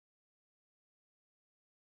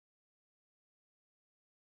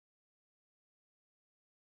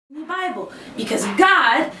the Bible because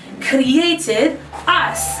God created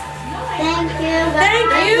us. Thank you, God.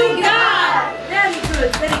 Thank you, God. Very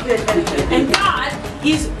good, very good, very good. And God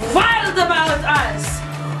is wild about us.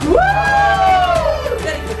 Woo!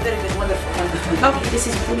 Very good, wonderful, wonderful. Okay, this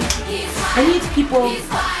is really. I need people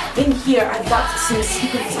in here. I've got some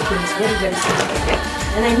secret settings, very, very secret.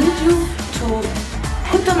 And I need you to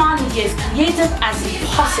put them on and be as creative as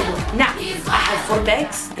possible. Now, I have 4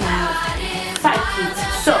 bags and I have 5 kids.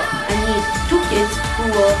 So, I need 2 kids who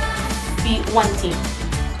will be one team.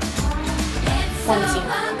 One team.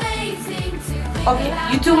 Okay,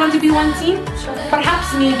 you 2 want to be one team?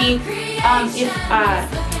 Perhaps maybe if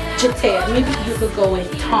Jatea, maybe you could go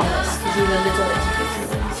with Thomas because he's a little educated.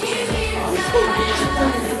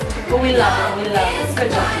 But we love her, we love her.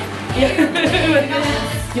 Good job. Yeah.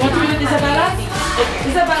 You want to be with Isabella? Okay.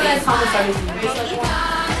 Isabella and Thomas are with you.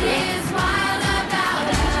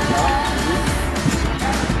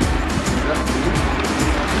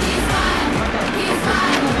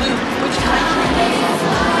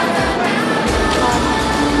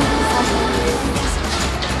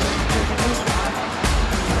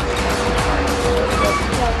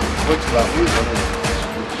 Which lovely, what is it?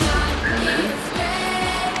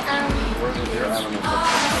 Where is your animal?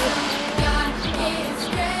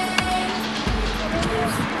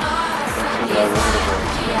 You guys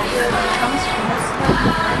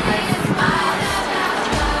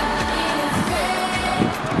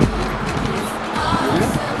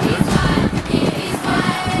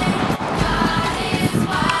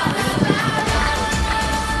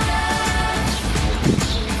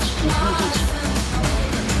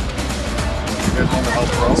want to help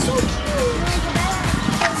grow?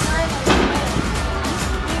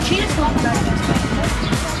 Cheers for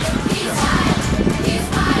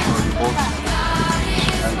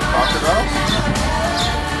And crocodiles?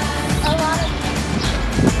 A lot of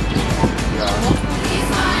Yeah.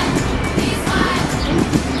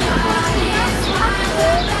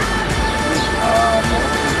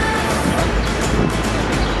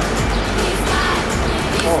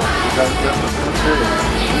 Oh, you guys get the material.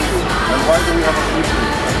 And why do we have a future?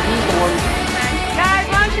 Who's the one? Guys,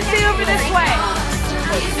 why don't you stay over this way?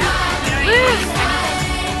 Lou!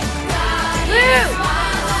 Lou!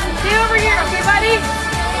 Stay over here, okay, buddy?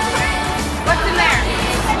 What's in there?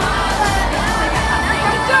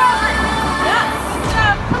 Good job! Yeah, good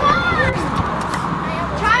job. Come on!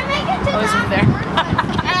 Try and make it to Oh, he's over there.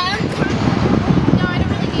 No, I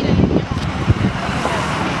don't really need it.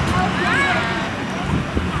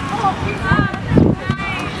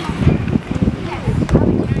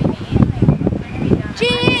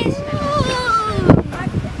 Cheese!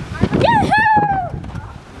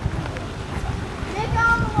 Make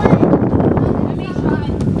all the way.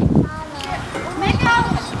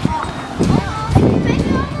 Make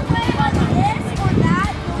all the way like this or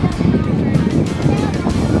that.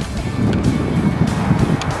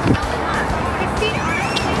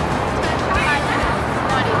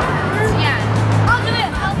 I'll do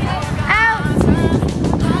it. Out.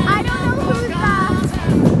 I don't know who's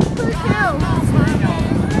who.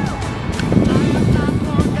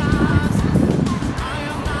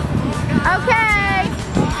 Okay.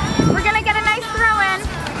 We're gonna get a nice throw in.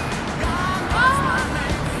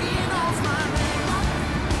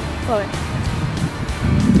 Chloe.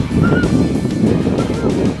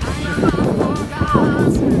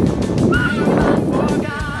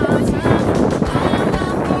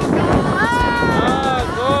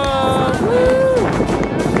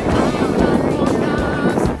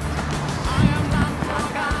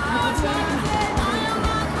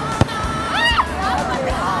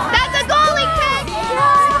 That's a goalie kick!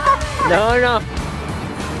 No, no.